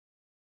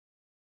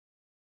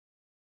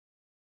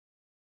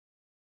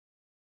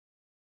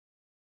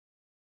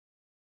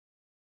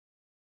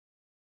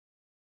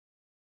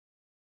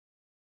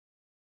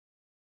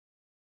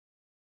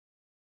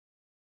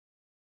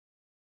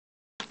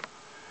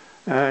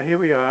Here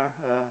we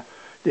are,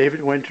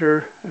 David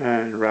Winter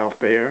and Ralph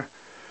Baer.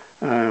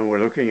 We're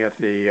looking at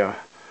the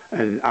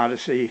an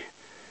Odyssey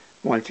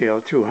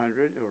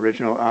 1TL200,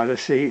 original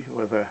Odyssey,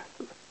 with a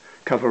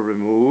cover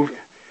removed.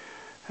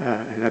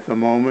 And at the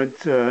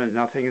moment,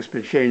 nothing has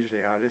been changed to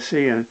the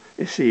Odyssey, and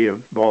you see a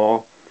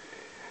ball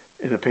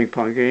in a ping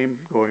pong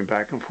game going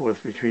back and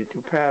forth between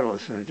two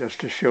paddles. And just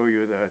to show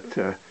you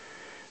that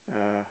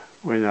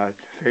we're not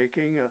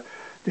faking,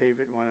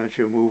 David, why don't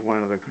you move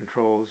one of the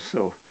controls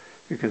so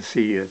you can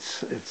see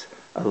it's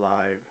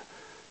alive.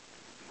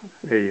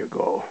 There you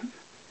go.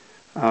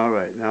 All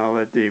right, now I'll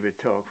let David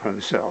talk for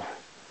himself.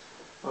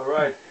 All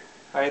right.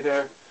 Hi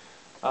there.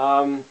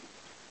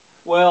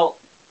 Well,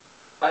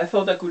 I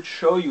thought I could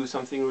show you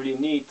something really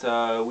neat,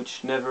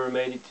 which never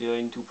made it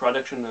into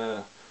production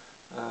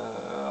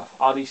of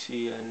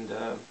Odyssey, and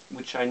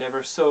which I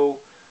never saw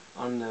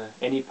on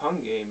any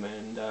Pong game.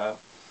 And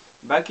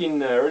back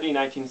in early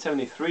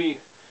 1973,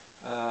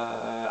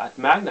 at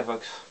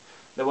Magnavox,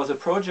 there was a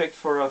project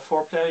for a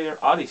 4-player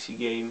Odyssey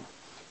game,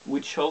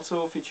 which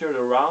also featured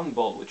a round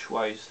ball, which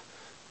was,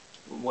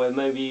 well,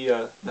 maybe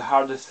the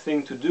hardest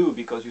thing to do,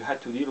 because you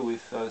had to deal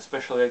with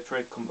special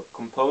electronic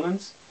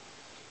components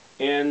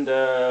and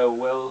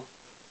well,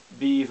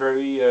 be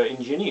very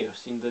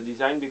ingenious in the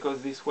design,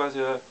 because this was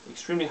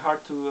extremely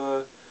hard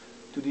to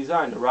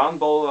design. A round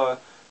ball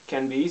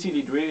can be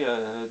easily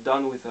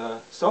done with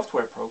a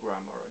software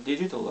program or a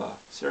digital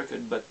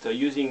circuit, but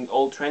using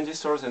old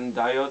transistors and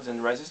diodes and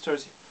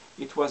resistors,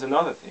 it was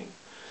another thing.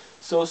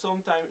 So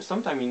sometime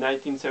in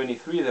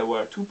 1973 there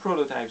were 2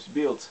 prototypes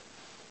built,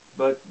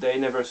 but they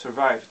never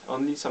survived.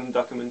 Only some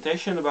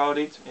documentation about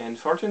it, and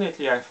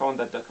fortunately I found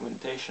that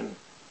documentation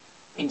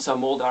in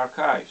some old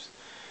archives.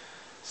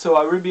 So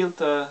I rebuilt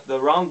the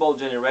round ball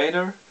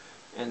generator,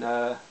 and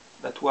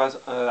that was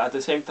at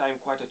the same time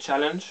quite a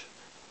challenge,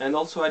 and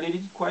also I did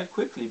it quite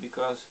quickly,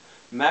 because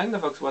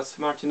Magnavox was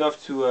smart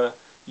enough to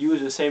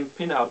use the same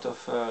pinout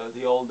of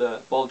the old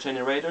ball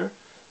generator.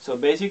 So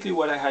basically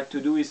what I had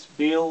to do is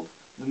build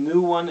the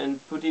new one and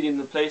put it in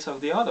the place of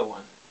the other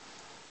one.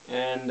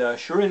 And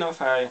sure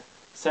enough, I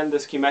sent the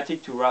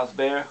schematic to Ralph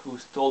Baer, who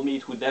told me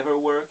it would never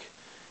work.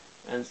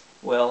 And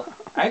well,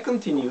 I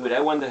continued, I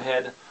went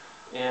ahead,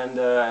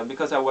 and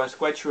because I was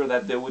quite sure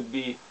that there would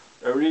be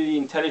a really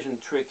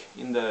intelligent trick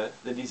in the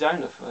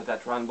design of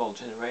that round ball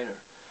generator.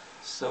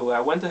 So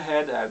I went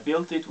ahead, I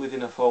built it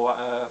within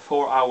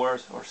 4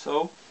 hours or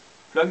so,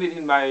 plugged it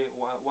in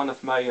one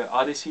of my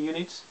Odyssey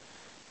units,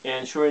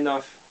 and sure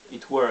enough,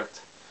 it worked.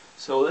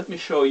 So let me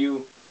show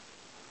you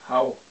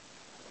how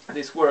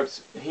this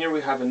works. Here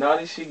we have an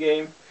Odyssey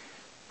game,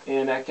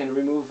 and I can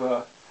remove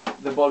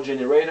the ball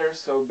generator.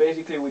 So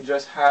basically we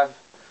just have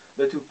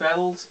the 2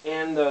 pedals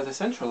and the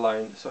central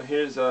line. So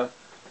here's the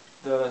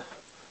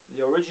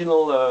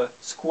original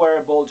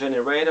square ball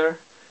generator,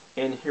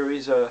 and here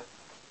is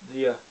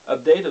the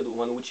updated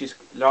one, which is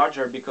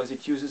larger because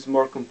it uses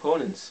more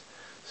components.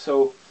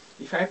 So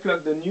if I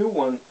plug the new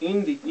one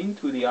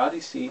into the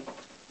Odyssey,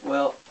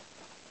 well,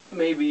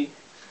 maybe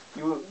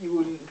you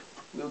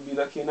will be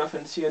lucky enough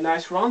and see a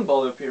nice round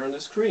ball appear on the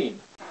screen.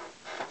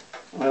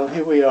 Well,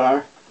 here we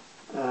are,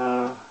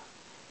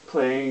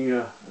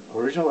 playing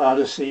original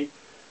Odyssey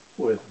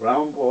with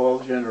round ball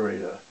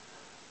generator.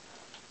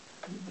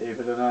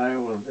 David and I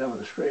will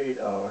demonstrate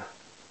our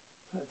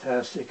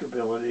fantastic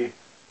ability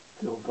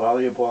to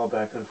volley a ball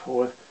back and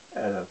forth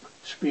at a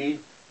speed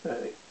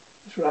that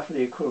is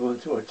roughly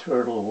equivalent to a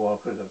turtle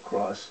walking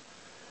across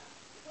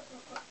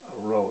a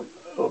road.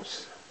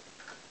 Oops,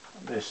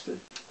 I missed it.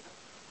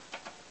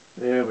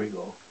 There we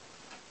go.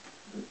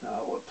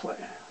 Now we're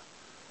playing.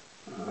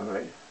 All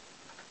right.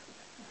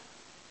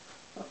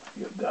 Oh,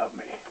 you got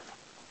me.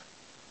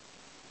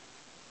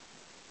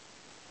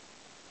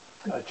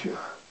 Got you.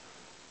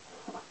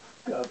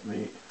 Got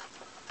me.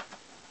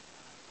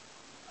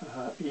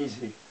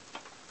 Easy.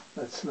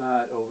 Let's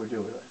not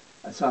overdo it.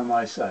 That's on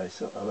my side,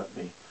 so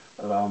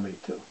allow me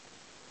to.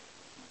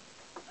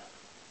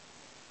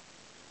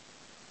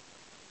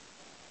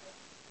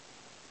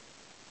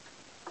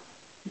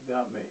 You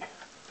got me.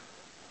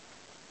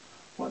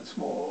 Once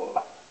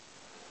more.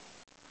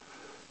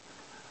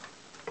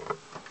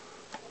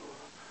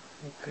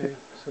 Okay,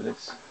 so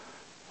let's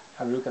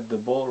have a look at the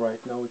ball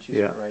right now, which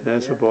is right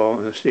that's there. the ball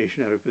in a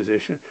stationary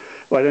position.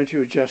 Why don't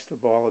you adjust the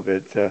ball a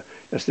bit,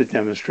 just to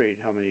demonstrate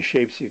how many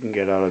shapes you can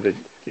get out of it,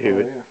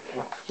 David? Oh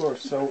yeah, of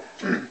course. So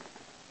you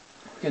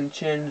can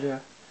change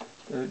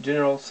the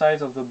general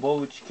size of the ball,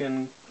 which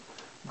can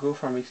go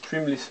from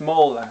extremely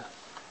small,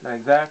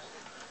 like that.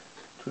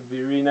 It would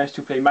be really nice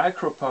to play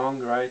micro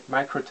pong, right?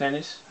 Micro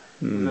tennis.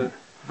 With a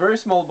very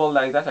small ball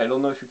like that. I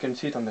don't know if you can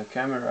see it on the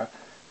camera,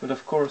 but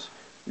of course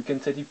you can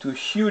set it to a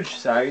huge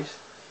size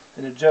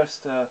and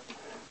adjust the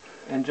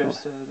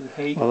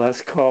height. Well,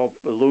 that's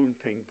called balloon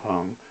ping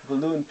pong.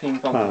 Balloon ping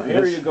pong.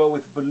 Here you go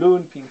with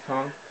balloon ping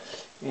pong.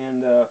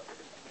 And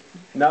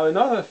now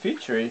another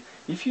feature: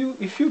 if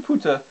you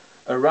put a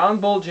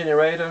round ball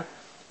generator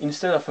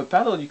instead of a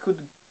paddle, you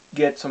could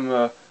get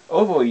some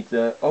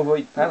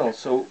ovoid paddle.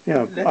 So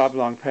Yeah,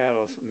 oblong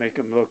paddles make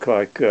them look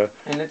like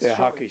they're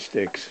hockey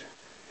sticks.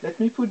 Let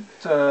me put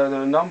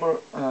the number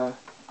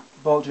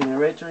ball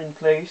generator in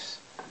place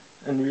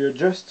and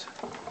readjust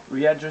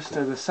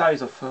the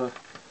size of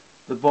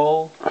the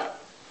ball.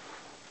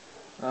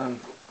 I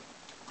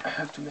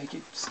have to make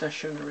it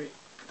stationary.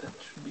 That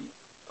should be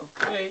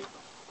okay.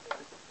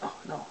 Oh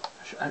no,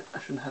 I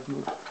shouldn't have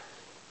moved.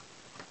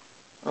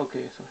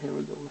 Okay, so here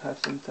we go. We have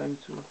some time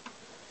to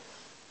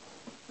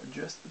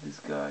adjust this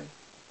guy.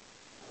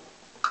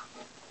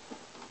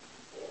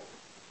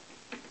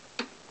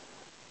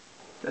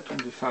 That will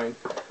be fine.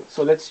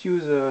 So let's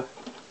use a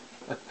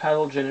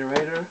paddle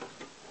generator.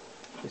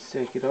 Let's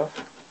take it off.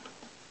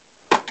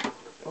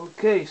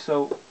 Okay,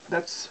 so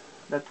that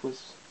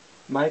was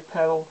my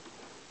paddle.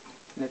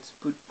 Let's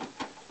put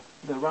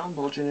the round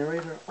ball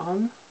generator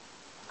on.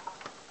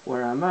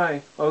 Where am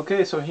I?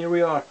 Okay, so here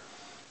we are.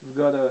 We've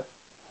got a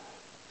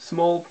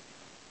small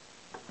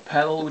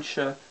paddle which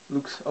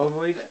looks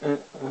ovoid,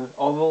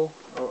 oval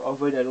or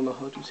ovoid. I don't know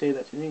how to say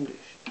that in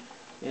English.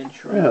 And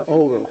sure enough,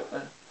 oval.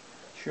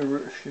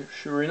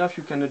 Sure enough,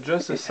 you can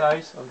adjust the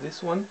size of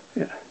this one.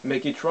 Yeah.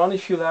 Make it round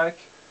if you like,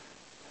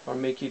 or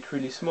make it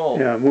really small.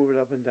 Yeah, move it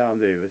up and down,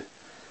 David.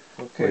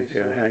 Okay. With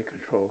your hand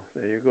control.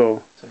 There you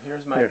go. So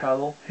here's my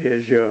paddle.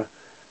 Here's your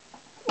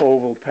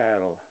oval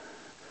paddle.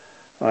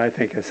 I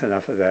think it's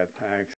enough of that, thanks.